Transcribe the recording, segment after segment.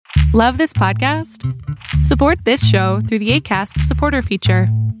Love this podcast? Support this show through the Acast supporter feature.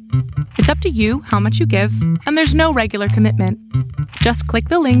 It's up to you how much you give, and there's no regular commitment. Just click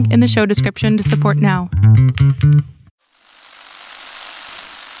the link in the show description to support now.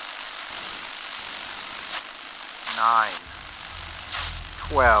 Nine,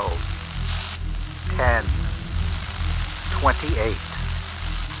 12, 10, 28,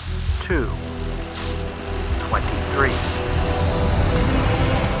 2, 23.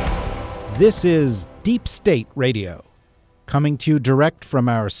 This is Deep State Radio, coming to you direct from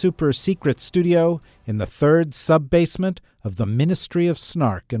our super-secret studio in the third sub-basement of the Ministry of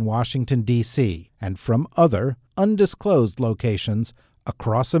Snark in Washington, D.C., and from other undisclosed locations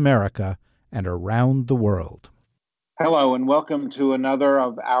across America and around the world. Hello, and welcome to another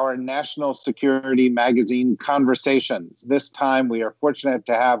of our National Security Magazine conversations. This time we are fortunate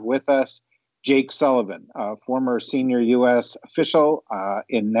to have with us Jake Sullivan, a former senior U.S. official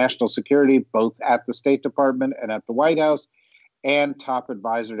in national security, both at the State Department and at the White House, and top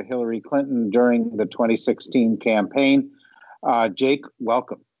advisor to Hillary Clinton during the 2016 campaign. Jake,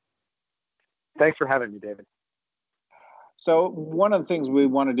 welcome. Thanks for having me, David. So one of the things we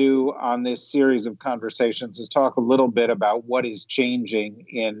want to do on this series of conversations is talk a little bit about what is changing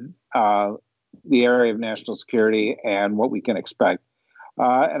in the area of national security and what we can expect.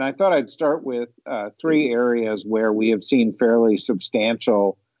 And I thought I'd start with three areas where we have seen fairly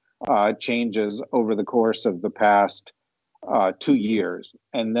substantial changes over the course of the past 2 years,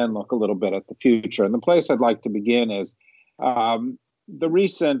 and then look a little bit at the future. And the place I'd like to begin is the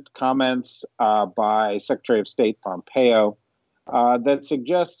recent comments by Secretary of State Pompeo that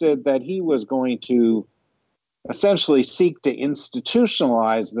suggested that he was going to essentially seek to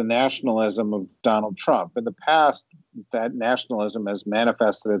institutionalize the nationalism of Donald Trump. In the past, that nationalism has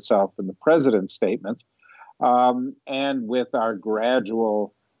manifested itself in the president's statements, and with our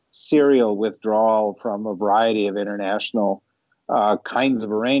gradual serial withdrawal from a variety of international kinds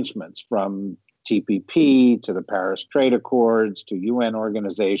of arrangements, from TPP to the Paris Trade Accords to UN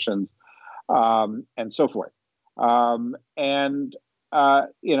organizations, and so forth.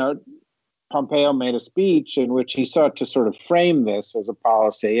 Pompeo made a speech in which he sought to sort of frame this as a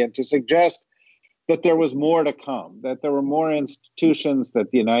policy and to suggest that there was more to come, that there were more institutions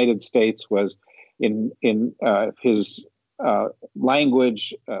that the United States was, in his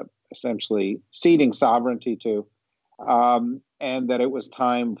language, essentially ceding sovereignty to, and that it was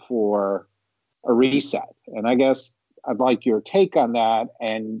time for a reset. And I guess I'd like your take on that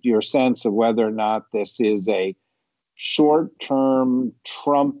and your sense of whether or not this is a short-term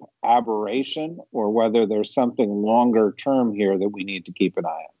Trump aberration or whether there's something longer term here that we need to keep an eye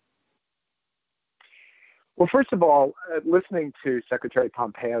on. Well, first of all, listening to Secretary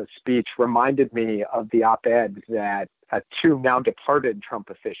Pompeo's speech reminded me of the op-ed that two now departed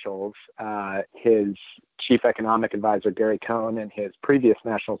Trump officials, his chief economic advisor, Gary Cohn, and his previous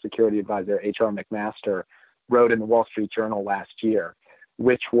national security advisor, H.R. McMaster, wrote in the Wall Street Journal last year,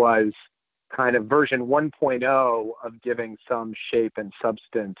 which was kind of version 1.0 of giving some shape and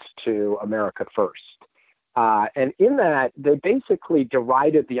substance to America First. And in that, they basically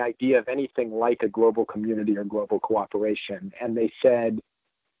derided the idea of anything like a global community or global cooperation. And they said,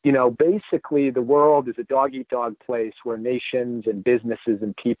 basically the world is a dog-eat-dog place where nations and businesses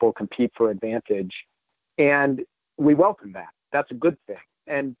and people compete for advantage. And we welcome that. That's a good thing.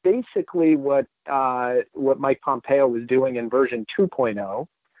 And basically what Mike Pompeo was doing in version 2.0,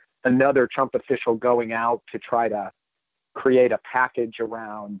 another Trump official going out to try to create a package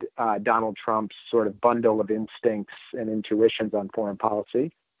around Donald Trump's sort of bundle of instincts and intuitions on foreign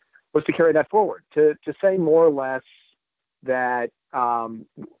policy, was to carry that forward, to say more or less that the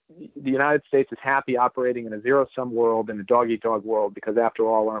United States is happy operating in a zero-sum world and a dog-eat-dog world because, after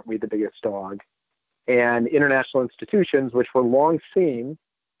all, aren't we the biggest dog? And international institutions, which were long seen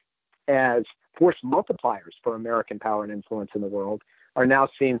as force multipliers for American power and influence in the world, are now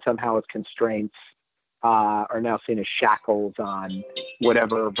seen somehow as constraints, are now seen as shackles on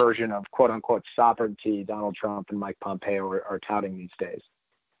whatever version of quote-unquote sovereignty Donald Trump and Mike Pompeo are touting these days.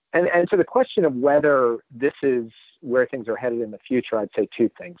 And to the question of whether this is where things are headed in the future, I'd say two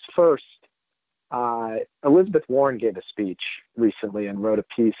things. First, Elizabeth Warren gave a speech recently and wrote a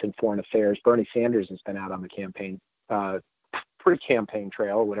piece in Foreign Affairs. Bernie Sanders has been out on the campaign, pre-campaign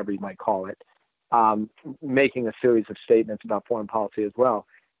trail, whatever you might call it, making a series of statements about foreign policy as well.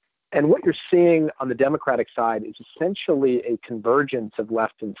 And what you're seeing on the Democratic side is essentially a convergence of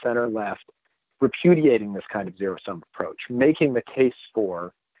left and center left repudiating this kind of zero-sum approach, making the case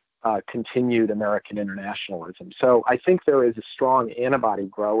for continued American internationalism. So I think there is a strong antibody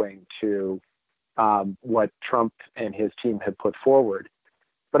growing to what Trump and his team had put forward.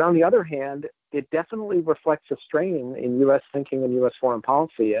 But on the other hand, it definitely reflects a strain in U.S. thinking and U.S. foreign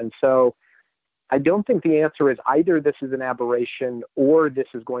policy. And so I don't think the answer is either this is an aberration or this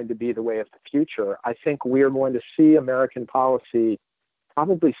is going to be the way of the future. I think we are going to see American policy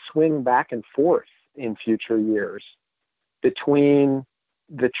probably swing back and forth in future years between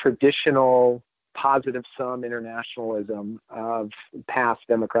the traditional positive sum internationalism of past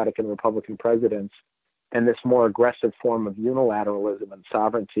Democratic and Republican presidents and this more aggressive form of unilateralism and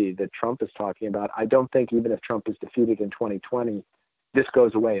sovereignty that Trump is talking about. I don't think even if Trump is defeated in 2020, this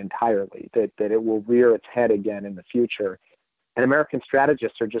goes away entirely, that it will rear its head again in the future. And American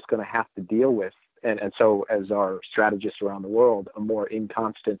strategists are just going to have to deal with, and so as are strategists around the world, a more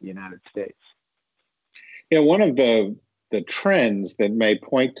inconstant United States. One of the trends that may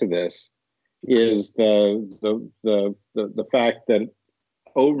point to this is the fact that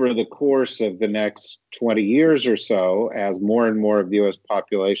over the course of the next 20 years or so, as more and more of the U.S.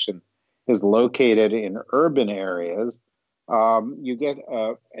 population is located in urban areas, you get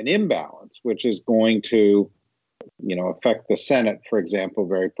an imbalance, which is going to, affect the Senate, for example,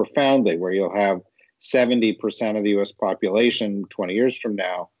 very profoundly, where you'll have 70% of the U.S. population 20 years from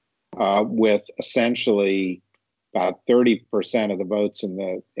now, with essentially about 30% of the votes in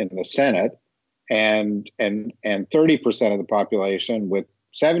the Senate, and 30% of the population with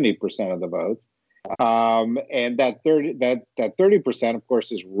 70% of the votes, and that 30%, of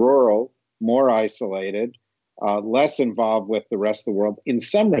course, is rural, more isolated, less involved with the rest of the world in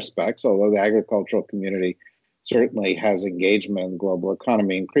some respects. Although the agricultural community certainly has engagement in the global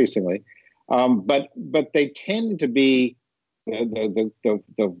economy increasingly, but they tend to be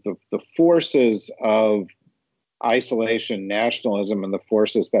the forces of isolation, nationalism, and the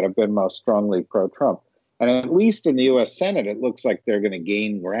forces that have been most strongly pro-Trump. And at least in the U.S. Senate, it looks like they're going to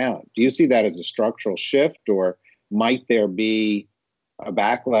gain ground. Do you see that as a structural shift, or might there be a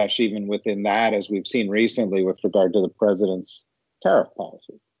backlash even within that, as we've seen recently with regard to the president's tariff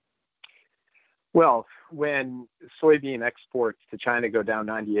policy? Well, when soybean exports to China go down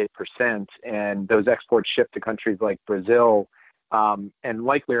 98% and those exports shift to countries like Brazil, and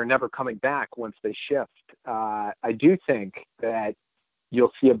likely are never coming back once they shift, I do think that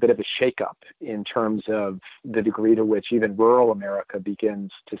you'll see a bit of a shakeup in terms of the degree to which even rural America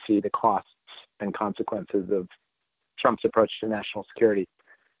begins to see the costs and consequences of Trump's approach to national security.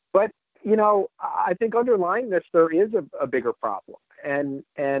 But, I think underlying this, there is a bigger problem. And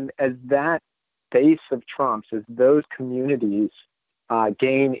as that base of Trump's, as those communities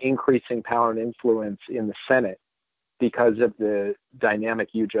gain increasing power and influence in the Senate because of the dynamic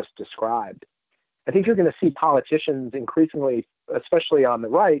you just described, I think you're going to see politicians increasingly, especially on the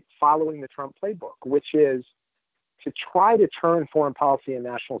right, following the Trump playbook, which is to try to turn foreign policy and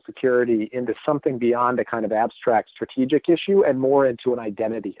national security into something beyond a kind of abstract strategic issue and more into an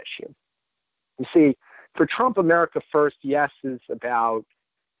identity issue. You see, for Trump, America First, yes, is about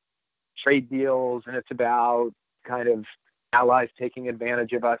trade deals and it's about kind of allies taking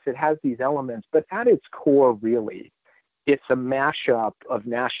advantage of us. It has these elements, but at its core, really, it's a mashup of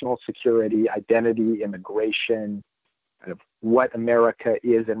national security, identity, immigration, kind of what America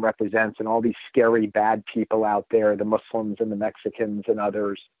is and represents, and all these scary bad people out there, the Muslims and the Mexicans and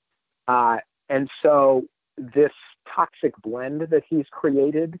others. And so this toxic blend that he's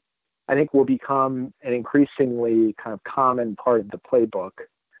created, I think, will become an increasingly kind of common part of the playbook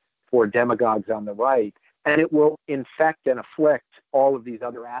for demagogues on the right. And it will infect and afflict all of these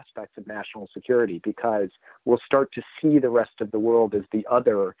other aspects of national security, because we'll start to see the rest of the world as the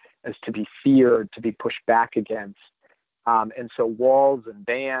other, as to be feared, to be pushed back against. And so walls and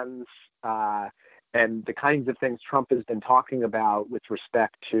bans and the kinds of things Trump has been talking about with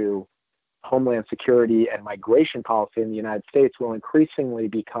respect to homeland security and migration policy in the United States will increasingly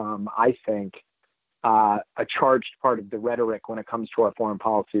become, I think, a charged part of the rhetoric when it comes to our foreign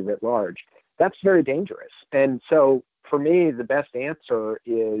policy writ large. That's very dangerous. And so for me, the best answer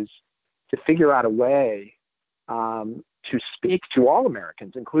is to figure out a way to speak to all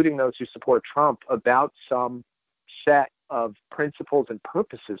Americans, including those who support Trump, about some set of principles and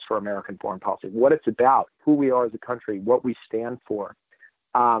purposes for American foreign policy, what it's about, who we are as a country, what we stand for.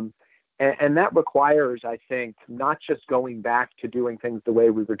 And that requires, I think, not just going back to doing things the way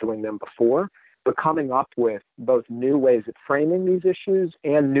we were doing them before, but coming up with both new ways of framing these issues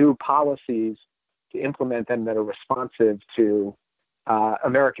and new policies to implement them that are responsive to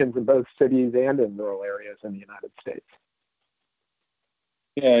Americans in both cities and in rural areas in the United States.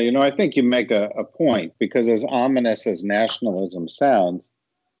 Yeah, I think you make a point, because as ominous as nationalism sounds,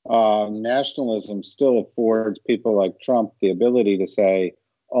 nationalism still affords people like Trump the ability to say,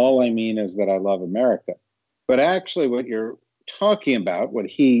 all I mean is that I love America. But actually what you're talking about, what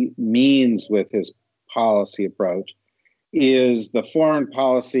he means with his policy approach, is the foreign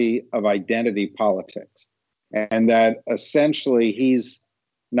policy of identity politics. And that essentially he's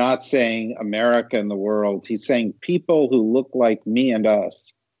not saying America and the world, he's saying people who look like me and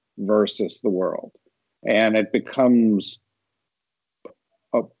us versus the world. And it becomes,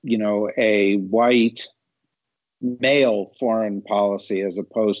 a white male foreign policy as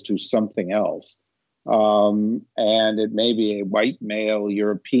opposed to something else. And it may be a white male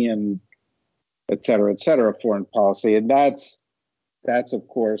European, et cetera, foreign policy. And that's of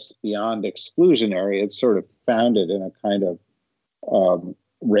course beyond exclusionary. It's sort of founded in a kind of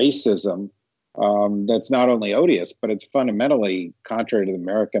racism that's not only odious, but it's fundamentally contrary to the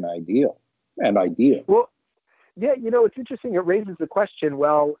American ideal and idea. Well, yeah, it's interesting. It raises the question,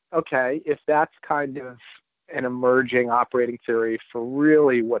 well, okay, if that's kind of an emerging operating theory for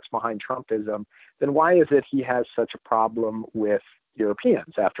really what's behind Trumpism, then why is it he has such a problem with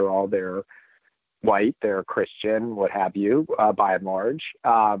Europeans? After all, they're white, they're Christian, what have you, by and large.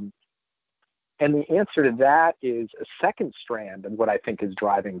 And the answer to that is a second strand of what I think is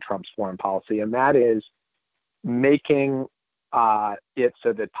driving Trump's foreign policy, and that is making it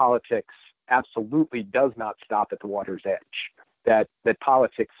so that politics absolutely does not stop at the water's edge, that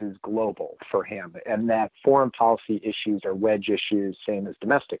politics is global for him, and that foreign policy issues are wedge issues, same as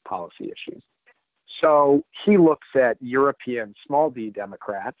domestic policy issues. So he looks at European small d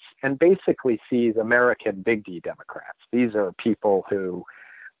Democrats and basically sees American big D Democrats. These are people who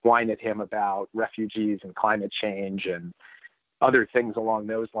whine at him about refugees and climate change and other things along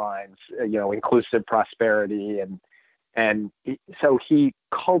those lines, inclusive prosperity. And so he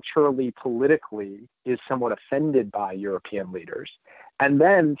culturally, politically is somewhat offended by European leaders. And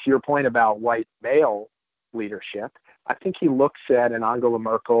then to your point about white male leadership, I think he looks at an Angela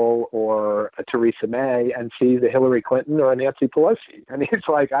Merkel or a Theresa May and sees a Hillary Clinton or a Nancy Pelosi. And he's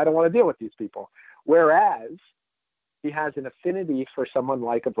like, I don't want to deal with these people. Whereas he has an affinity for someone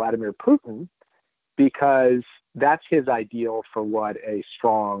like a Vladimir Putin because that's his ideal for what a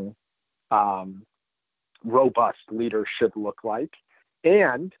strong, robust leader should look like.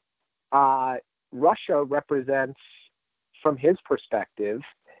 And Russia represents, from his perspective,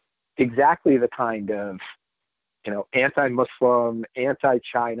 exactly the kind of, anti-Muslim,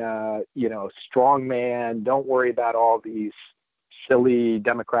 anti-China, strong man, don't worry about all these silly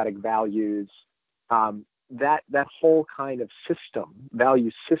democratic values. That whole kind of value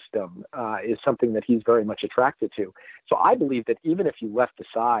system, is something that he's very much attracted to. So I believe that even if you left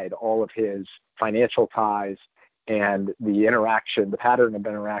aside all of his financial ties and the pattern of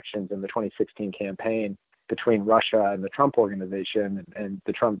interactions in the 2016 campaign between Russia and the Trump organization and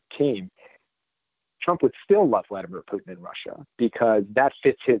the Trump team, Trump would still love Vladimir Putin in Russia because that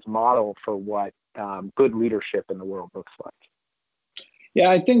fits his model for what good leadership in the world looks like. Yeah,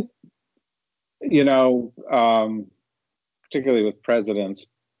 I think, particularly with presidents,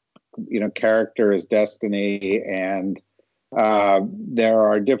 character is destiny, and there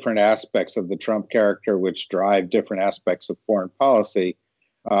are different aspects of the Trump character which drive different aspects of foreign policy.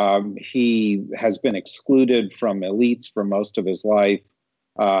 He has been excluded from elites for most of his life,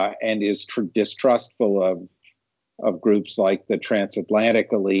 and is distrustful of groups like the transatlantic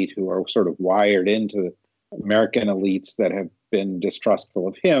elite, who are sort of wired into American elites that have been distrustful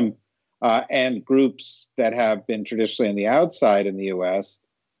of him. And groups that have been traditionally on the outside in the U.S.,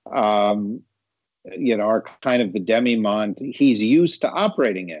 are kind of the demi-monde he's used to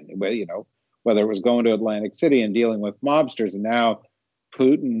operating in, whether it was going to Atlantic City and dealing with mobsters, and now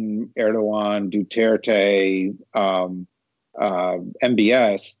Putin, Erdogan, Duterte,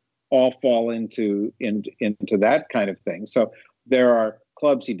 MBS all fall into that kind of thing. So there are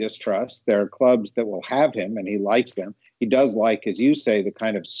clubs he distrusts. There are clubs that will have him, and he likes them. He does like, as you say, the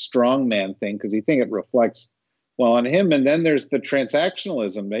kind of strongman thing because he thinks it reflects well on him. And then there's the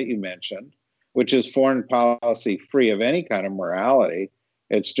transactionalism that you mentioned, which is foreign policy free of any kind of morality.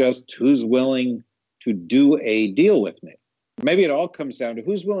 It's just who's willing to do a deal with me. Maybe it all comes down to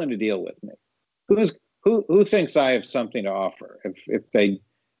who's willing to deal with me. Who thinks I have something to offer?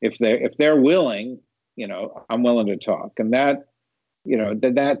 If they're willing, I'm willing to talk. And that,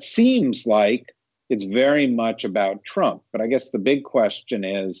 that seems like it's very much about Trump. But I guess the big question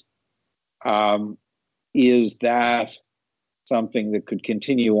is that something that could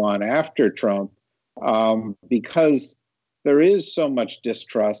continue on after Trump? Because there is so much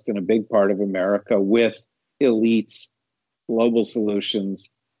distrust in a big part of America with elites, global solutions,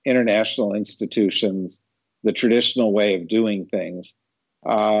 international institutions, the traditional way of doing things.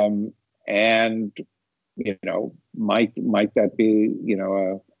 And, might that be,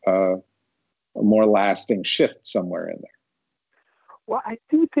 a more lasting shift somewhere in there? Well, I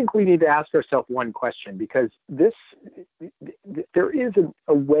do think we need to ask ourselves one question, because there is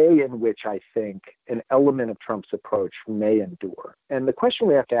a way in which I think an element of Trump's approach may endure. And the question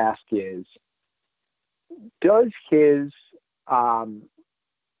we have to ask is, does his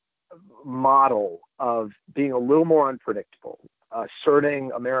model of being a little more unpredictable,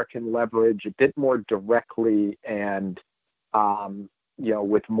 asserting American leverage a bit more directly and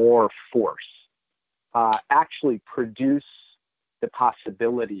with more force, actually produce the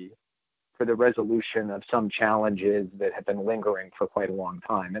possibility for the resolution of some challenges that have been lingering for quite a long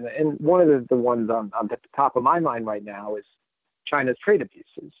time? And one of the ones on the top of my mind right now is China's trade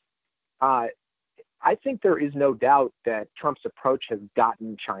abuses. I think there is no doubt that Trump's approach has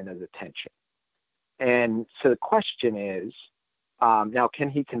gotten China's attention. And so the question is, now,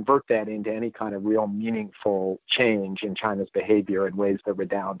 can he convert that into any kind of real meaningful change in China's behavior in ways that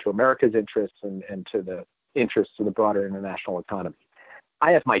redound to America's interests and to the interests of the broader international economy?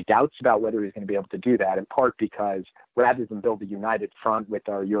 I have my doubts about whether he's going to be able to do that, in part because rather than build a united front with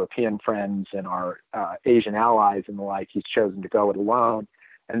our European friends and our Asian allies and the like, he's chosen to go it alone.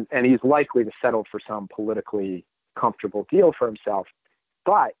 And he's likely to settle for some politically comfortable deal for himself.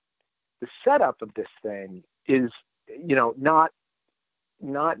 But the setup of this thing is,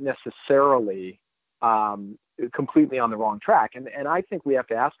 not necessarily completely on the wrong track. And I think we have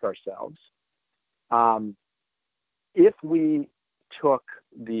to ask ourselves, if we took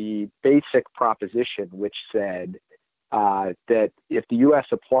the basic proposition which said that if the U.S.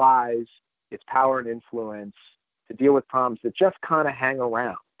 applies its power and influence to deal with problems that just kind of hang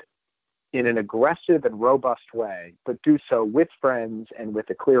around in an aggressive and robust way, but do so with friends and with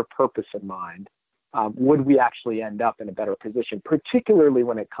a clear purpose in mind, would we actually end up in a better position, particularly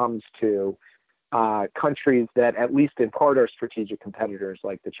when it comes to countries that at least in part are strategic competitors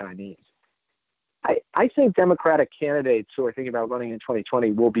like the Chinese? I think Democratic candidates who are thinking about running in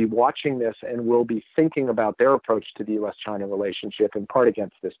 2020 will be watching this and will be thinking about their approach to the U.S.-China relationship in part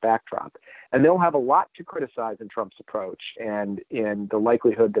against this backdrop. And they'll have a lot to criticize in Trump's approach and in the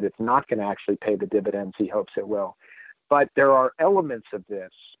likelihood that it's not going to actually pay the dividends he hopes it will. But there are elements of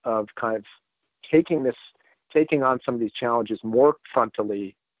this, of kind of taking on some of these challenges more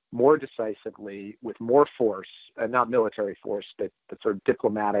frontally, more decisively, with more force, not military force, but the sort of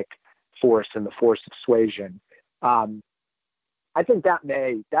diplomatic force and the force of suasion. I think that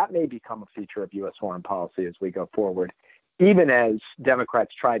may become a feature of U.S. foreign policy as we go forward, even as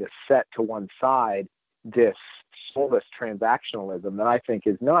Democrats try to set to one side this soulless transactionalism that I think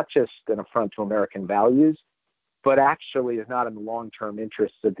is not just an affront to American values, but actually is not in the long-term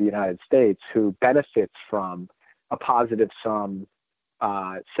interests of the United States, who benefits from a positive sum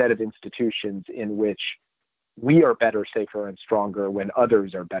set of institutions in which we are better, safer, and stronger when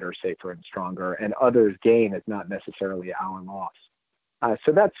others are better, safer, and stronger, and others' gain is not necessarily our loss.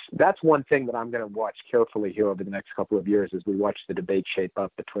 So that's one thing that I'm going to watch carefully here over the next couple of years as we watch the debate shape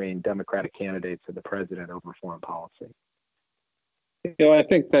up between Democratic candidates and the president over foreign policy. I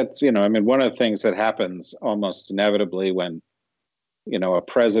think that's, one of the things that happens almost inevitably when, a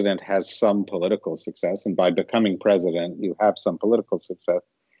president has some political success, and by becoming president, you have some political success,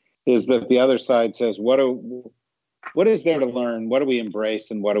 is that the other side says, what is there to learn? What do we embrace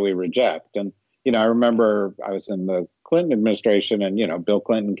and what do we reject? And, I remember I was in the Clinton administration and, Bill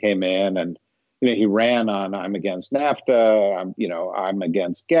Clinton came in and, he ran on, I'm against NAFTA, I'm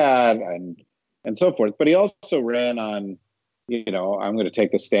against GATT and so forth. But he also ran on, I'm going to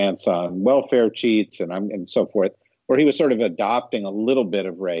take a stance on welfare cheats and so forth, where he was sort of adopting a little bit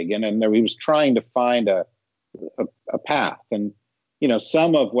of Reagan, and he was trying to find a path. And,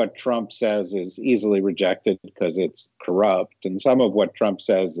 some of what Trump says is easily rejected because it's corrupt, and some of what Trump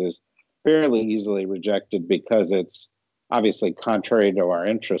says is fairly easily rejected because it's obviously contrary to our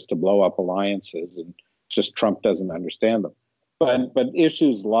interest to blow up alliances, and just Trump doesn't understand them. But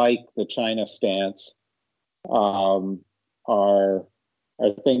issues like the China stance are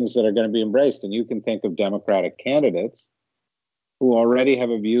things that are going to be embraced. And you can think of Democratic candidates who already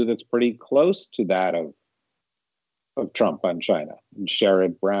have a view that's pretty close to that of Trump on China, and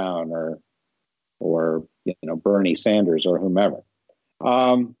Sherrod Brown or Bernie Sanders or whomever.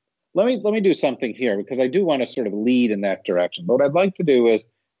 Let me do something here, because I do want to sort of lead in that direction. But what I'd like to do is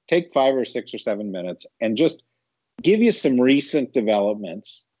take 5 or 6 or 7 minutes and just give you some recent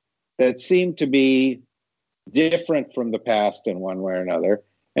developments that seem to be different from the past in one way or another,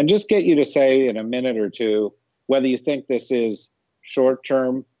 and just get you to say in a minute or two whether you think this is short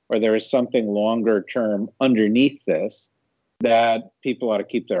term or there is something longer term underneath this that people ought to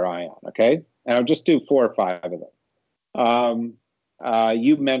keep their eye on, okay? And I'll just do 4 or 5 of them.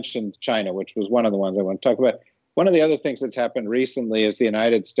 You mentioned China, which was one of the ones I want to talk about. One of the other things that's happened recently is the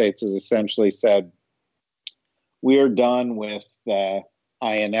United States has essentially said, we're done with the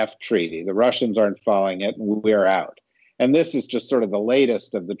INF treaty. The Russians aren't following it, and we're out. And this is just sort of the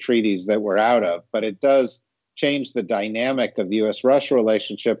latest of the treaties that we're out of, but it does change the dynamic of the U.S.-Russia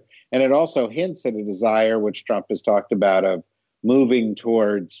relationship. And it also hints at a desire, which Trump has talked about, of moving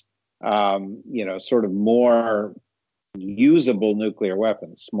towards, sort of more usable nuclear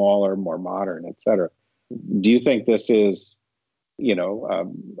weapons, smaller, more modern, et cetera. Do you think this is,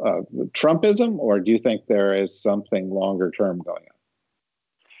 Trumpism, or do you think there is something longer term going on?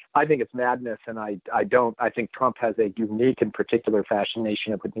 I think it's madness, and I think Trump has a unique and particular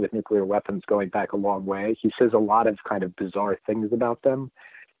fascination with nuclear weapons going back a long way. He says a lot of kind of bizarre things about them.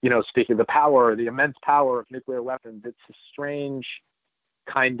 Speaking of the power, the immense power of nuclear weapons, it's a strange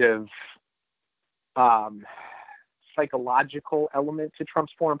kind of psychological element to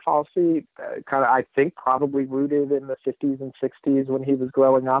Trump's foreign policy, I think probably rooted in the 50s and 60s when he was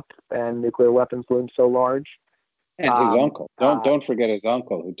growing up and nuclear weapons loomed so large. And his uncle. Don't forget his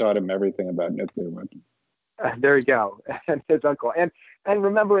uncle, who taught him everything about nuclear weapons. There you go. And his uncle. And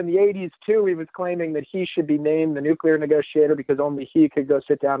remember, in the 80s, too, he was claiming that he should be named the nuclear negotiator because only he could go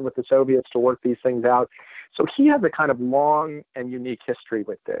sit down with the Soviets to work these things out. So he has a kind of long and unique history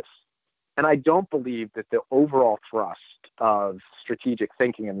with this. And I don't believe that the overall thrust of strategic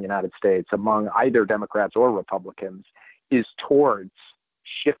thinking in the United States among either Democrats or Republicans is towards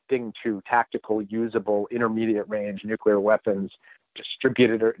shifting to tactical, usable, intermediate range nuclear weapons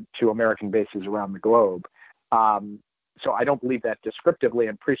distributed to American bases around the globe. So I don't believe that descriptively,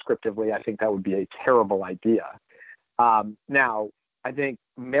 and prescriptively, I think that would be a terrible idea. Now, I think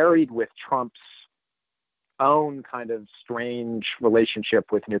married with Trump's own kind of strange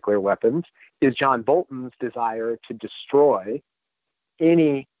relationship with nuclear weapons is John Bolton's desire to destroy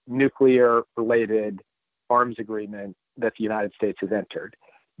any nuclear-related arms agreement that the United States has entered.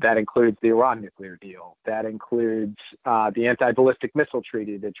 That includes the Iran nuclear deal. That includes the anti-ballistic missile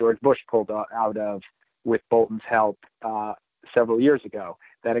treaty that George Bush pulled out of with Bolton's help several years ago.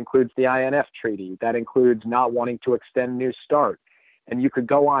 That includes the INF treaty. That includes not wanting to extend New START. And you could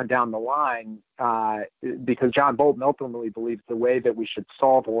go on down the line because John Bolton ultimately believes the way that we should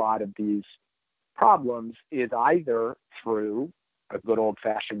solve a lot of these problems is either through a good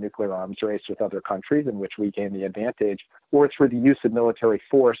old-fashioned nuclear arms race with other countries in which we gain the advantage, or through the use of military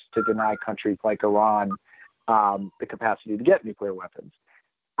force to deny countries like Iran the capacity to get nuclear weapons.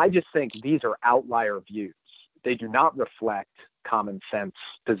 I just think these are outlier views. They do not reflect common sense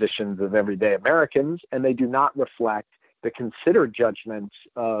positions of everyday Americans, and they do not reflect the considered judgments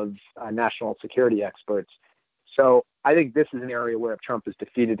of national security experts. So I think this is an area where if Trump is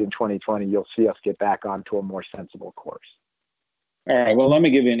defeated in 2020, you'll see us get back onto a more sensible course. All right. Well, let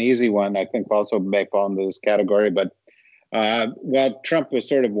me give you an easy one. I think also may fall into this category. But while Trump was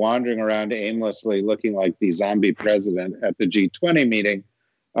sort of wandering around aimlessly looking like the zombie president at the G20 meeting,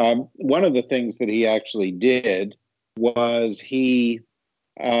 one of the things that he actually did was he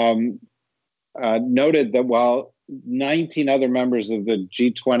noted that while 19 other members of the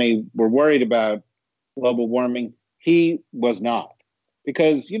G20 were worried about global warming, he was not.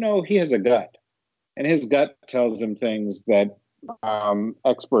 Because, he has a gut. And his gut tells him things that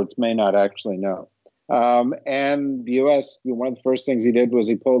experts may not actually know. And the U.S., one of the first things he did was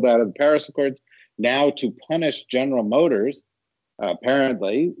he pulled out of the Paris Accords, now to punish General Motors,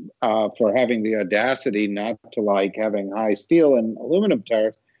 apparently, for having the audacity not to like having high steel and aluminum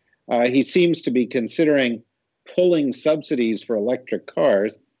tariffs. He seems to be considering pulling subsidies for electric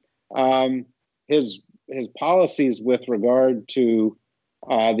cars. His policies with regard to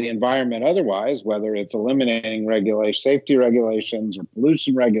the environment otherwise, whether it's eliminating safety regulations or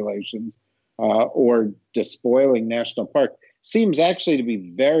pollution regulations or despoiling national parks, seems actually to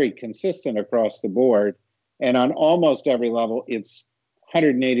be very consistent across the board. And on almost every level, it's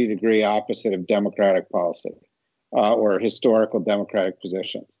 180-degree opposite of Democratic policy or historical Democratic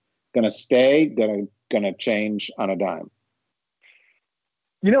positions. Going to stay, going to change on a dime.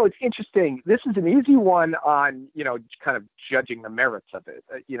 It's interesting. This is an easy one on, kind of judging the merits of it.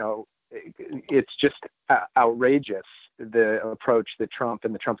 It's just outrageous, the approach that Trump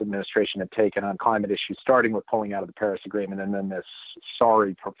and the Trump administration have taken on climate issues, starting with pulling out of the Paris Agreement and then this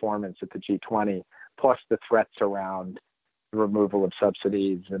sorry performance at the G20, plus the threats around the removal of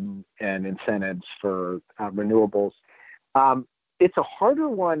subsidies and incentives for renewables. It's a harder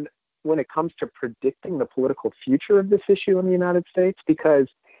one when it comes to predicting the political future of this issue in the United States, because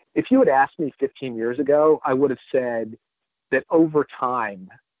if you had asked me 15 years ago, I would have said that over time,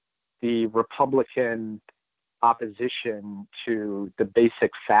 the Republican opposition to the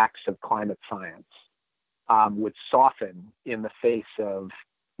basic facts of climate science would soften in the face of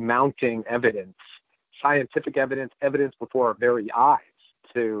mounting evidence, scientific evidence, evidence before our very eyes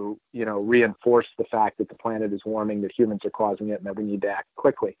to, reinforce the fact that the planet is warming, that humans are causing it, and that we need to act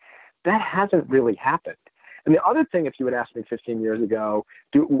quickly. That hasn't really happened. And the other thing, if you had asked me 15 years ago,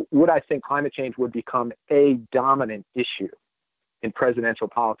 would I think climate change would become a dominant issue in presidential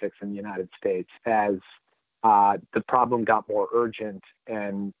politics in the United States as the problem got more urgent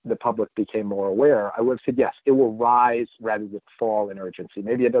and the public became more aware, I would have said, yes, it will rise rather than fall in urgency.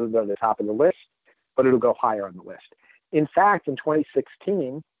 Maybe it doesn't go to the top of the list, but it'll go higher on the list. In fact, in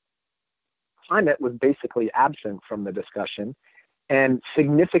 2016, climate was basically absent from the discussion and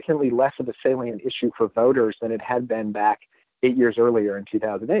significantly less of a salient issue for voters than it had been back 8 years earlier in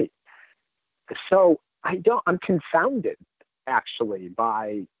 2008. So I'm confounded, actually,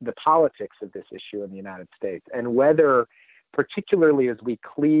 by the politics of this issue in the United States and whether, particularly as we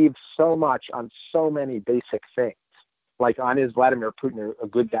cleave so much on so many basic things, like is Vladimir Putin a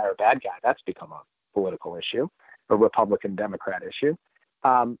good guy or a bad guy? That's become a political issue, a Republican-Democrat issue.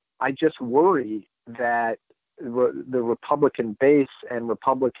 I just worry that the Republican base and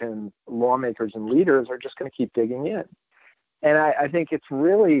Republican lawmakers and leaders are just going to keep digging in. And I think it's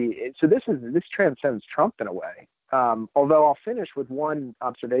really, so this transcends Trump in a way. Although I'll finish with one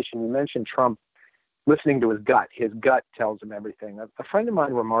observation. You mentioned Trump listening to his gut. His gut tells him everything. A friend of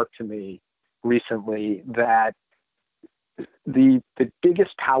mine remarked to me recently that the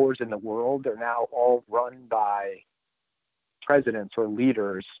biggest powers in the world are now all run by presidents or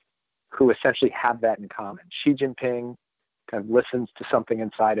leaders who essentially have that in common. Xi Jinping kind of listens to something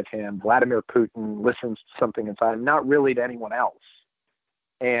inside of him. Vladimir Putin listens to something inside him, not really to anyone else.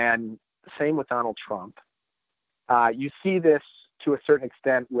 And the same with Donald Trump. You see this to a certain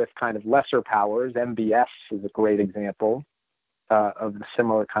extent with kind of lesser powers. MBS is a great example of the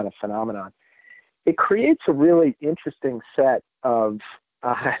similar kind of phenomenon. It creates a really interesting set of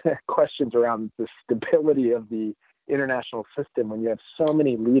questions around the stability of the international system when you have so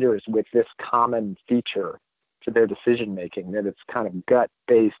many leaders with this common feature to their decision making, that it's kind of gut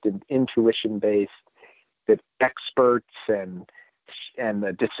based and intuition based, that experts and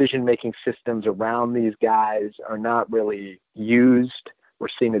the decision making systems around these guys are not really used or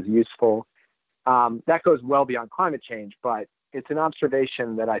seen as useful. That goes well beyond climate change, but it's an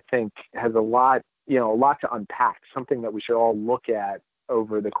observation that I think has a lot to unpack, something that we should all look at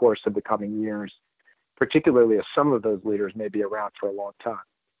over the course of the coming years, particularly as some of those leaders may be around for a long time.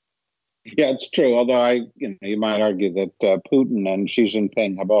 Yeah, it's true. Although you might argue that Putin and Xi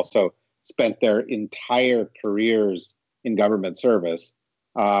Jinping have also spent their entire careers in government service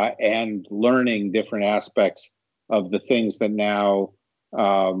and learning different aspects of the things that now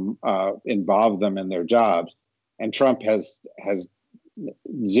involve them in their jobs. And Trump has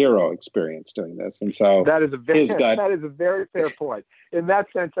zero experience doing this, and so that is a very fair point. In that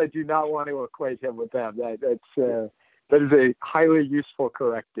sense, I do not want to equate him with them. That is a highly useful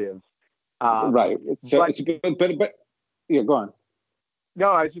corrective. Right. So, but yeah, go on. No,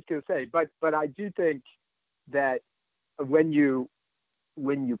 I was just going to say, but I do think that when you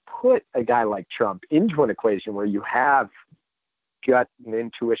put a guy like Trump into an equation where you have gut and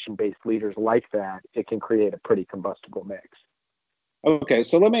intuition-based leaders like that, it can create a pretty combustible mix. Okay,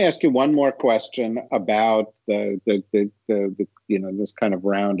 so let me ask you one more question about the this kind of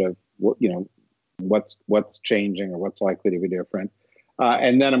round of what's changing or what's likely to be different,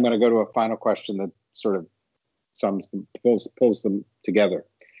 and then I'm going to go to a final question that sort of pulls them together,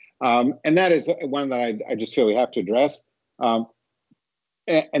 and that is one that I just feel we have to address, and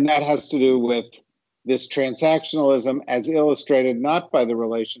that has to do with this transactionalism as illustrated not by the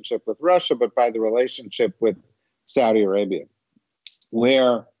relationship with Russia but by the relationship with Saudi Arabia,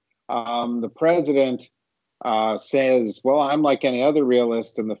 where the president says, well, I'm like any other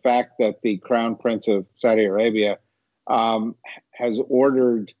realist, and the fact that the Crown Prince of Saudi Arabia has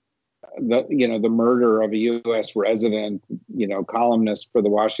ordered the murder of a U.S. resident, columnist for the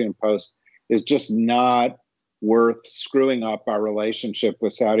Washington Post is just not worth screwing up our relationship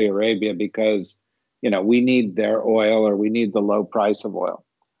with Saudi Arabia because, we need their oil or we need the low price of oil.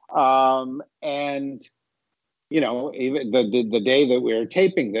 And even the day that we were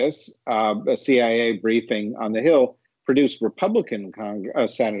taping this, a CIA briefing on the Hill produced Republican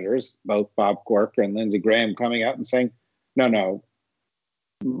senators, both Bob Corker and Lindsey Graham, coming out and saying, no,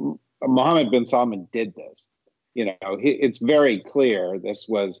 Mohammed bin Salman did this. It's very clear this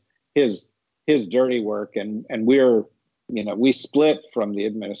was his dirty work, and we split from the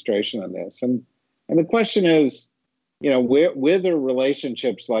administration on this. And the question is, with the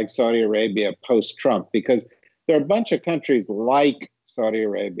relationships like Saudi Arabia post-Trump, because there are a bunch of countries like Saudi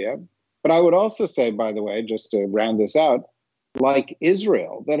Arabia But I would also say, by the way, just to round this out, like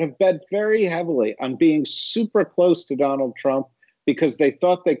Israel, that have bet very heavily on being super close to Donald Trump because they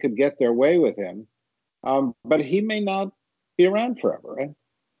thought they could get their way with him. But he may not be around forever, right?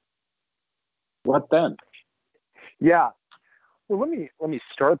 What then? Yeah. Well, let me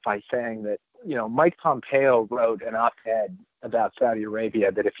start by saying that, Mike Pompeo wrote an op-ed about Saudi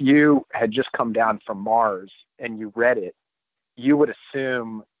Arabia that if you had just come down from Mars and you read it, you would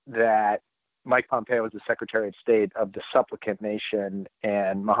assume that Mike Pompeo was the Secretary of State of the supplicant nation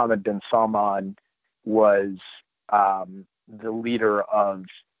and Mohammed bin Salman was the leader of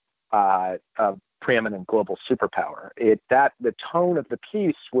a preeminent global superpower. The tone of the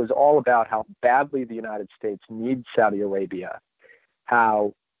piece was all about how badly the United States needs Saudi Arabia,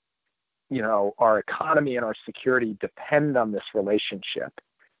 how our economy and our security depend on this relationship.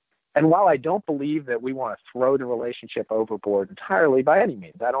 And while I don't believe that we want to throw the relationship overboard entirely by any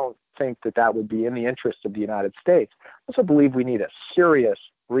means, I don't think that would be in the interest of the United States. I also believe we need a serious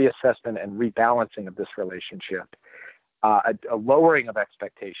reassessment and rebalancing of this relationship, a lowering of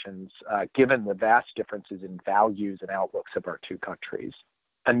expectations, given the vast differences in values and outlooks of our two countries,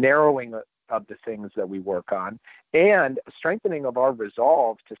 a narrowing of the things that we work on, and a strengthening of our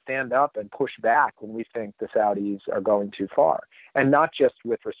resolve to stand up and push back when we think the Saudis are going too far. And not just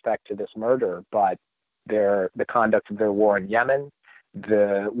with respect to this murder, but the conduct of their war in Yemen,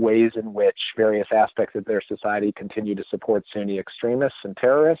 the ways in which various aspects of their society continue to support Sunni extremists and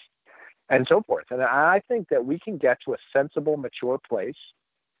terrorists, and so forth. And I think that we can get to a sensible, mature place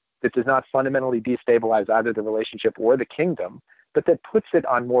that does not fundamentally destabilize either the relationship or the kingdom, but that puts it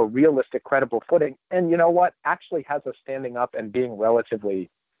on more realistic, credible footing. And you know what? Actually has us standing up and being relatively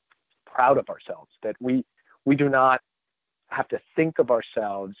proud of ourselves, that we do not have to think of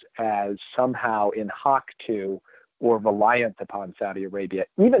ourselves as somehow in hock to or reliant upon Saudi Arabia,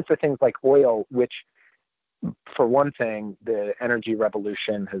 even for things like oil, which, for one thing, the energy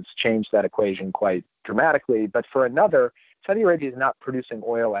revolution has changed that equation quite dramatically. But for another, Saudi Arabia is not producing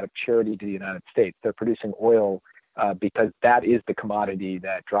oil out of charity to the United States. They're producing oil because that is the commodity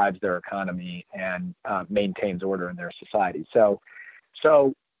that drives their economy and maintains order in their society. So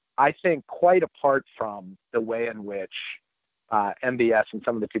I think, quite apart from the way in which MBS and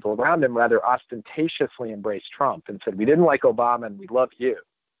some of the people around him rather ostentatiously embraced Trump and said, we didn't like Obama and we love you.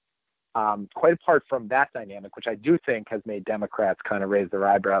 Quite apart from that dynamic, which I do think has made Democrats kind of raise their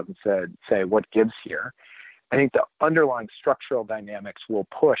eyebrows and say, what gives here? I think the underlying structural dynamics will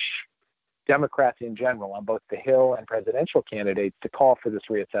push Democrats in general on both the Hill and presidential candidates to call for this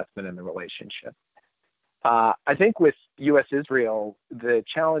reassessment in the relationship. I think with U.S.-Israel, the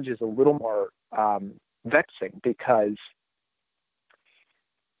challenge is a little more vexing because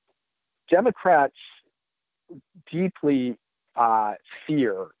Democrats deeply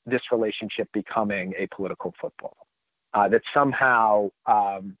fear this relationship becoming a political football, that somehow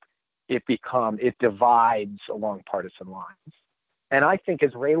it divides along partisan lines. And I think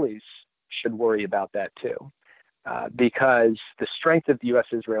Israelis should worry about that too, because the strength of the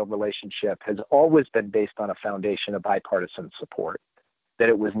U.S.-Israel relationship has always been based on a foundation of bipartisan support, that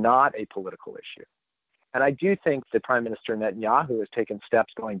it was not a political issue. And I do think that Prime Minister Netanyahu has taken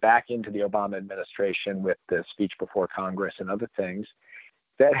steps going back into the Obama administration with the speech before Congress and other things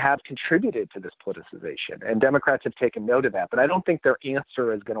that have contributed to this politicization. And Democrats have taken note of that. But I don't think their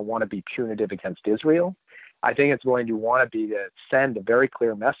answer is going to want to be punitive against Israel. I think it's going to want to be to send a very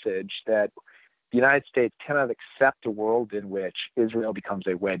clear message that the United States cannot accept a world in which Israel becomes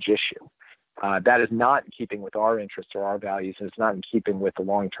a wedge issue. That is not in keeping with our interests or our values, and it's not in keeping with the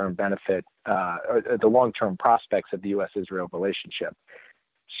long-term benefit or the long-term prospects of the U.S.-Israel relationship.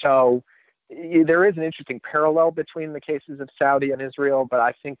 So there is an interesting parallel between the cases of Saudi and Israel, but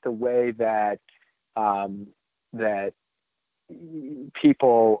I think the way that that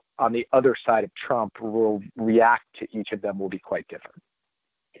people on the other side of Trump will react to each of them will be quite different.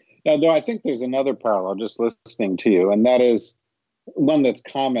 Now, though, I think there's another parallel just listening to you, and that is one that's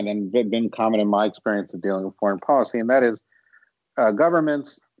common and been common in my experience of dealing with foreign policy, and that is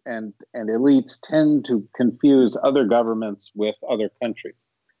governments and elites tend to confuse other governments with other countries.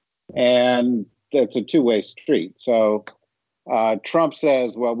 And that's a two-way street. So Trump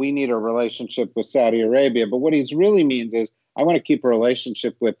says, well, we need a relationship with Saudi Arabia. But what he really means is, I want to keep a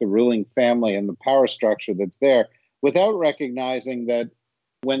relationship with the ruling family and the power structure that's there, without recognizing that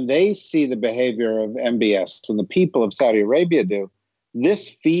when they see the behavior of MBS, when the people of Saudi Arabia do, this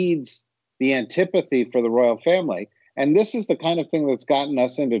feeds the antipathy for the royal family. And this is the kind of thing that's gotten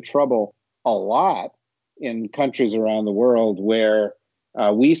us into trouble a lot in countries around the world where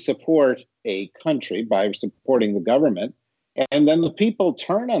we support a country by supporting the government. And then the people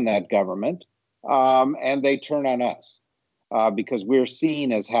turn on that government, and they turn on us because we're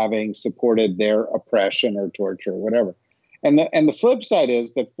seen as having supported their oppression or torture or whatever. And the flip side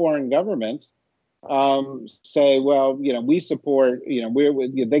is that foreign governments say, well, we support,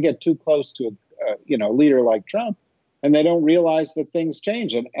 they get too close to a leader like Trump, and they don't realize that things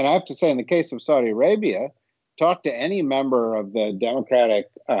change. And I have to say, in the case of Saudi Arabia, talk to any member of the Democratic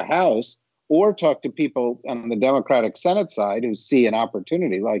House, or talk to people on the Democratic Senate side who see an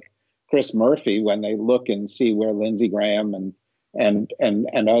opportunity, like Chris Murphy, when they look and see where Lindsey Graham and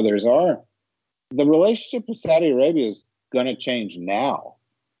others are. The relationship with Saudi Arabia is going to change now.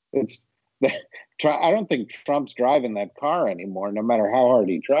 I don't think Trump's driving that car anymore, no matter how hard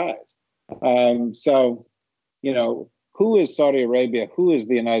he tries. Who is Saudi Arabia? Who is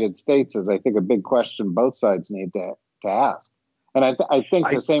the United States? Is, I think, a big question both sides need to ask. And I think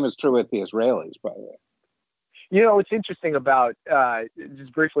the same is true with the Israelis, by the way. What's interesting about,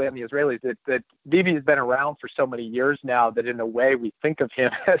 just briefly on the Israelis, that Bibi has been around for so many years now that in a way we think of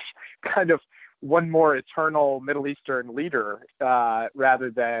him as kind of one more eternal Middle Eastern leader rather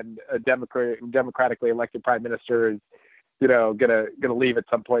than a democratically elected prime minister is, gonna leave at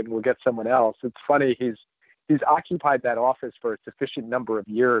some point and we'll get someone else. It's funny, he's occupied that office for a sufficient number of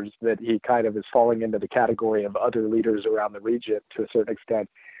years that he kind of is falling into the category of other leaders around the region to a certain extent.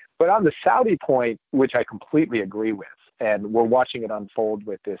 But on the Saudi point, which I completely agree with, and we're watching it unfold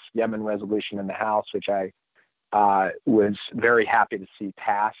with this Yemen resolution in the House, which I was very happy to see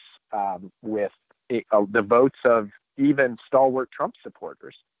pass with the votes of even stalwart Trump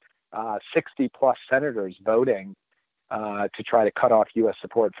supporters, 60 plus senators voting to try to cut off U.S.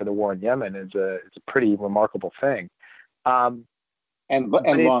 support for the war in Yemen is a pretty remarkable thing. And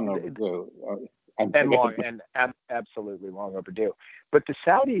long overdue. Absolutely long overdue. But the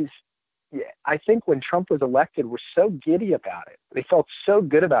Saudis, I think when Trump was elected, were so giddy about it. They felt so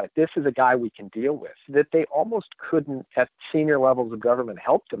good about it. This is a guy we can deal with, that they almost couldn't, at senior levels of government,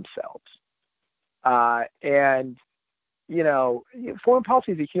 help themselves. Foreign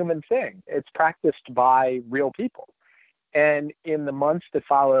policy is a human thing. It's practiced by real people. And in the months that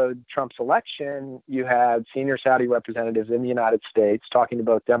followed Trump's election, you had senior Saudi representatives in the United States talking to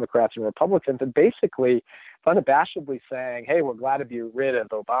both Democrats and Republicans and basically unabashedly saying, hey, we're glad to be rid of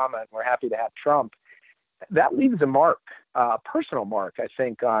Obama and we're happy to have Trump. That leaves a mark, a personal mark, I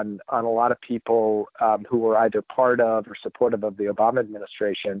think, on a lot of people who were either part of or supportive of the Obama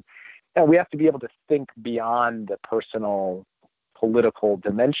administration. And we have to be able to think beyond the personal political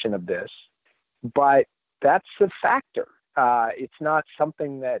dimension of this. But that's a factor. It's not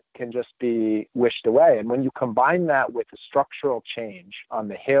something that can just be wished away. And when you combine that with the structural change on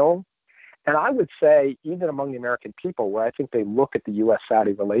the Hill, and I would say even among the American people, where I think they look at the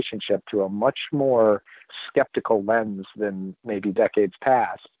U.S.-Saudi relationship through a much more skeptical lens than maybe decades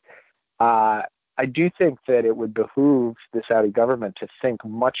past, I do think that it would behoove the Saudi government to think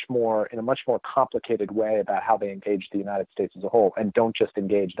in a much more complicated way about how they engage the United States as a whole, and don't just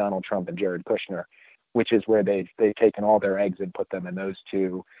engage Donald Trump and Jared Kushner, which is where they've taken all their eggs and put them in those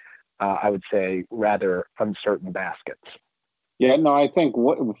two, I would say, rather uncertain baskets. Yeah, no, I think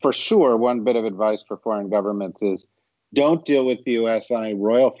for sure one bit of advice for foreign governments is don't deal with the U.S. on a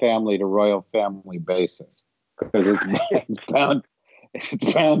royal family to royal family basis, because it's bound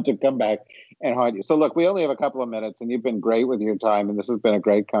to come back and haunt you. So look, we only have a couple of minutes, and you've been great with your time, and this has been a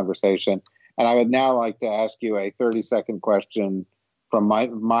great conversation. And I would now like to ask you a 30-second question from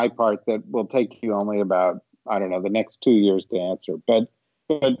my part that will take you only about, I don't know, the next 2 years to answer. But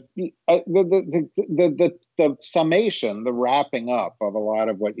the summation, the wrapping up of a lot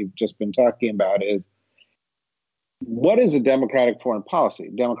of what you've just been talking about is, what is a democratic foreign policy,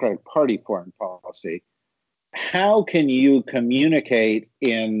 Democratic Party foreign policy? How can you communicate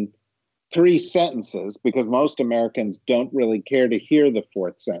in 3 sentences, because most Americans don't really care to hear the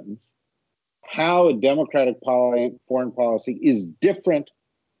 4th sentence, how a democratic foreign policy is different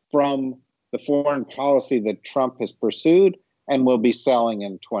from the foreign policy that Trump has pursued and will be selling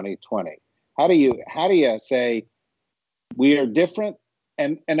in 2020? How do you say we are different,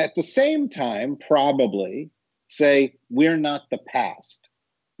 and at the same time probably say we're not the past?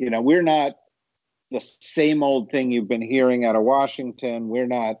 We're not the same old thing you've been hearing out of Washington. We're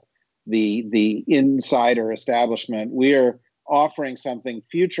not the insider establishment. We're offering something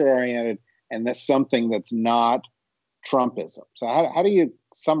future-oriented, and that's something that's not Trumpism. So how do you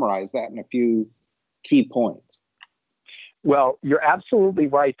summarize that in a few key points? Well, you're absolutely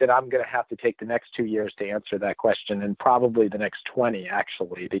right that I'm going to have to take the next 2 years to answer that question, and probably the next 20,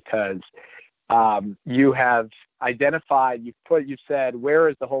 actually, because you have identified, you've said, where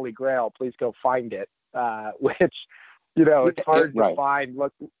is the Holy Grail? Please go find it, which It's hard to find,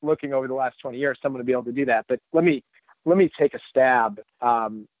 looking over the last 20 years, someone to be able to do that. But let me take a stab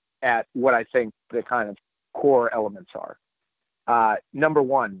at what I think the kind of core elements are. Number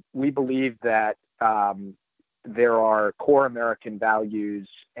one, we believe that there are core American values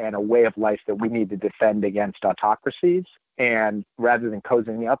and a way of life that we need to defend against autocracies. And rather than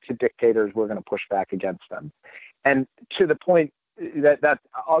cozying up to dictators, we're going to push back against them. And to the point that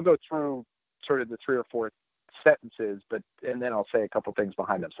I'll go through sort of the 3 or 4 sentences, and then I'll say a couple things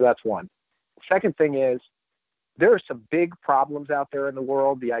behind them. So that's one. Second thing is, there are some big problems out there in the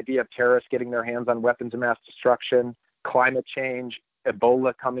world. The idea of terrorists getting their hands on weapons of mass destruction, climate change,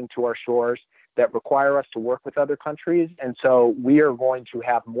 Ebola coming to our shores, that require us to work with other countries. And so we are going to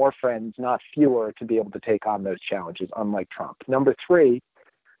have more friends, not fewer, to be able to take on those challenges, unlike Trump. Number 3,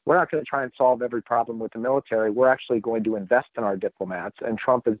 we're not going to try and solve every problem with the military. We're actually going to invest in our diplomats. And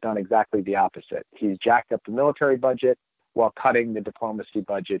Trump has done exactly the opposite. He's jacked up the military budget while cutting the diplomacy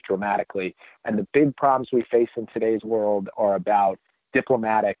budget dramatically. And the big problems we face in today's world are about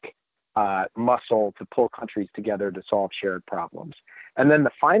diplomatic muscle to pull countries together to solve shared problems. And then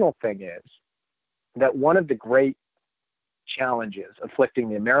the final thing is that one of the great challenges afflicting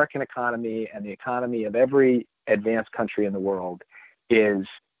the American economy and the economy of every advanced country in the world is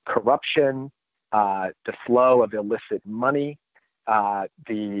corruption, the flow of illicit money,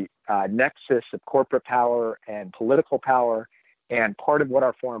 the nexus of corporate power and political power. And part of what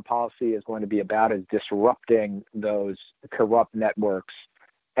our foreign policy is going to be about is disrupting those corrupt networks.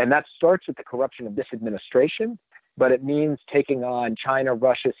 And that starts with the corruption of this administration, but it means taking on China,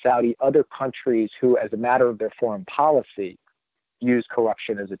 Russia, Saudi, other countries who, as a matter of their foreign policy, use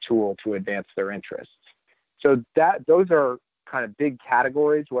corruption as a tool to advance their interests. So those are kind of big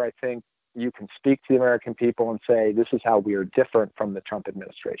categories where I think you can speak to the American people and say, this is how we are different from the Trump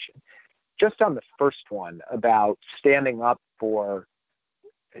administration. Just on the first one about standing up for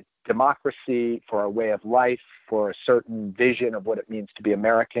democracy, for a way of life, for a certain vision of what it means to be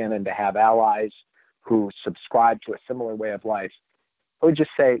American and to have allies who subscribe to a similar way of life, I would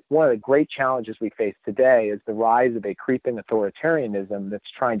just say one of the great challenges we face today is the rise of a creeping authoritarianism that's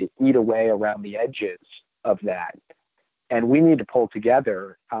trying to eat away around the edges of that. And we need to pull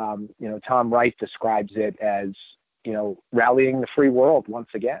together. Tom Wright describes it as, rallying the free world once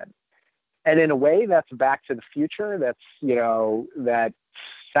again. And in a way, that's back to the future. That's, that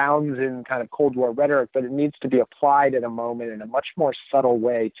sounds in kind of Cold War rhetoric, but it needs to be applied at a moment in a much more subtle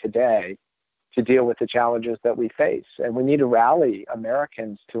way today to deal with the challenges that we face. And we need to rally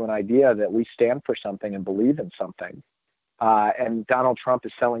Americans to an idea that we stand for something and believe in something. And Donald Trump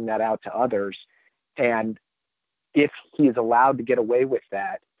is selling that out to others. And if he is allowed to get away with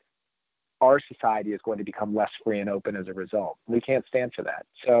that, our society is going to become less free and open as a result. We can't stand for that.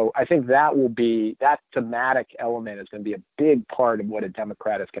 So I think that thematic element is going to be a big part of what a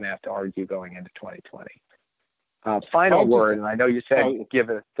Democrat is going to have to argue going into 2020. Final word, and I know you said give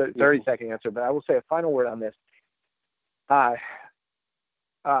a 30-second answer, but I will say a final word on this. I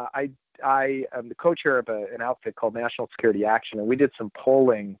am the co-chair of an outfit called National Security Action, and we did some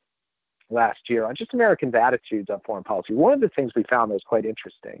polling last year on just Americans' attitudes on foreign policy. One of the things we found that was quite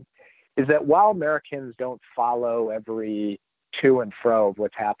interesting is that while Americans don't follow every to and fro of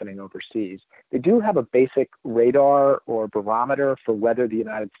what's happening overseas, they do have a basic radar or barometer for whether the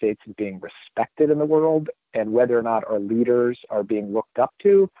United States is being respected in the world and whether or not our leaders are being looked up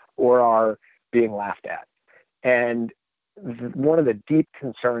to or are being laughed at. And one of the deep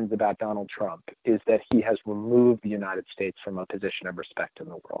concerns about Donald Trump is that he has removed the United States from a position of respect in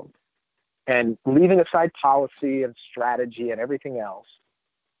the world. And leaving aside policy and strategy and everything else,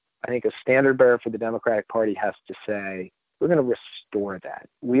 I think a standard bearer for the Democratic Party has to say, we're going to restore that.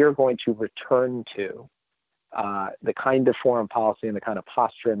 We are going to return to the kind of foreign policy and the kind of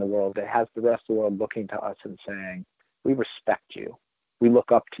posture in the world that has the rest of the world looking to us and saying, we respect you. We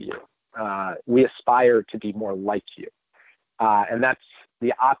look up to you. We aspire to be more like you. And that's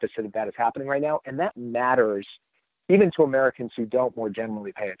the opposite of that is happening right now. And that matters even to Americans who don't more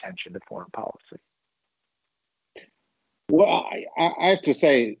generally pay attention to foreign policy. Well, I have to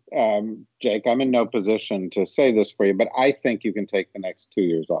say, Jake, I'm in no position to say this for you, but I think you can take the next 2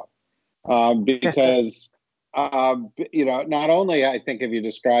 years off because, not only I think have you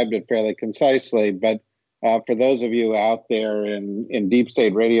described it fairly concisely, but for those of you out there in deep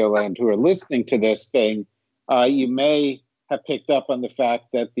state radio land who are listening to this thing, you may have picked up on the fact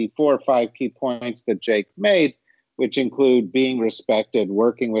that the 4 or 5 key points that Jake made, which include being respected,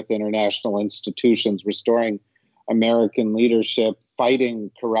 working with international institutions, restoring American leadership, fighting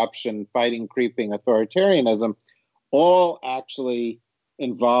corruption, fighting creeping authoritarianism, all actually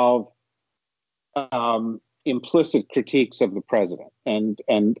involve implicit critiques of the president and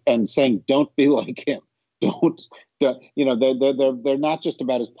saying, don't be like him. Don't you know, they're not just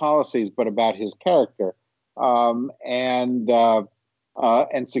about his policies, but about his character, and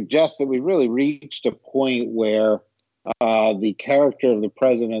suggest that we really reached a point where the character of the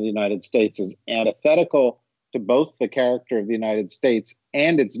president of the United States is antithetical to both the character of the United States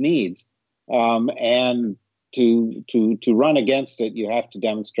and its needs, and to run against it, you have to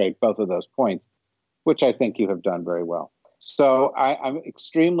demonstrate both of those points, which I think you have done very well. So I'm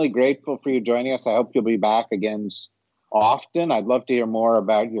extremely grateful for you joining us. I hope you'll be back again often. I'd love to hear more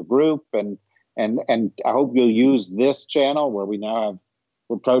about your group, and I hope you'll use this channel where we're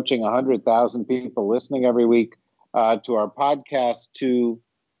approaching 100,000 people listening every week to our podcast to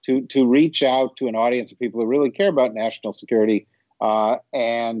reach out to an audience of people who really care about national security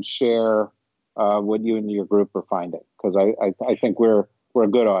and share what you and your group are finding, because I think we're a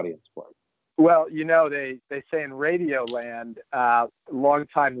good audience for it. Well, you know, they say in radio land,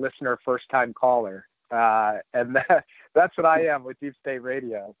 long-time listener, first-time caller. And that's what I am with Deep State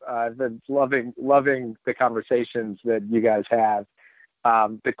Radio. I've been loving the conversations that you guys have,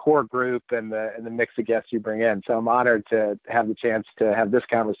 the core group and the mix of guests you bring in. So I'm honored to have the chance to have this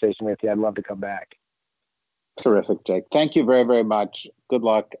conversation with you. I'd love to come back. Terrific, Jake. Thank you very, very much. Good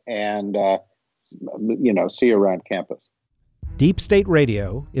luck, and see you around campus. Deep State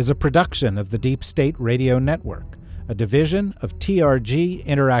Radio is a production of the Deep State Radio Network, a division of TRG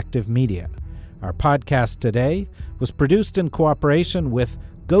Interactive Media. Our podcast today was produced in cooperation with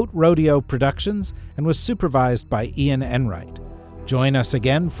Goat Rodeo Productions and was supervised by Ian Enright. Join us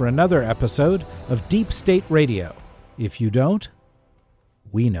again for another episode of Deep State Radio. If you don't,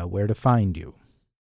 we know where to find you.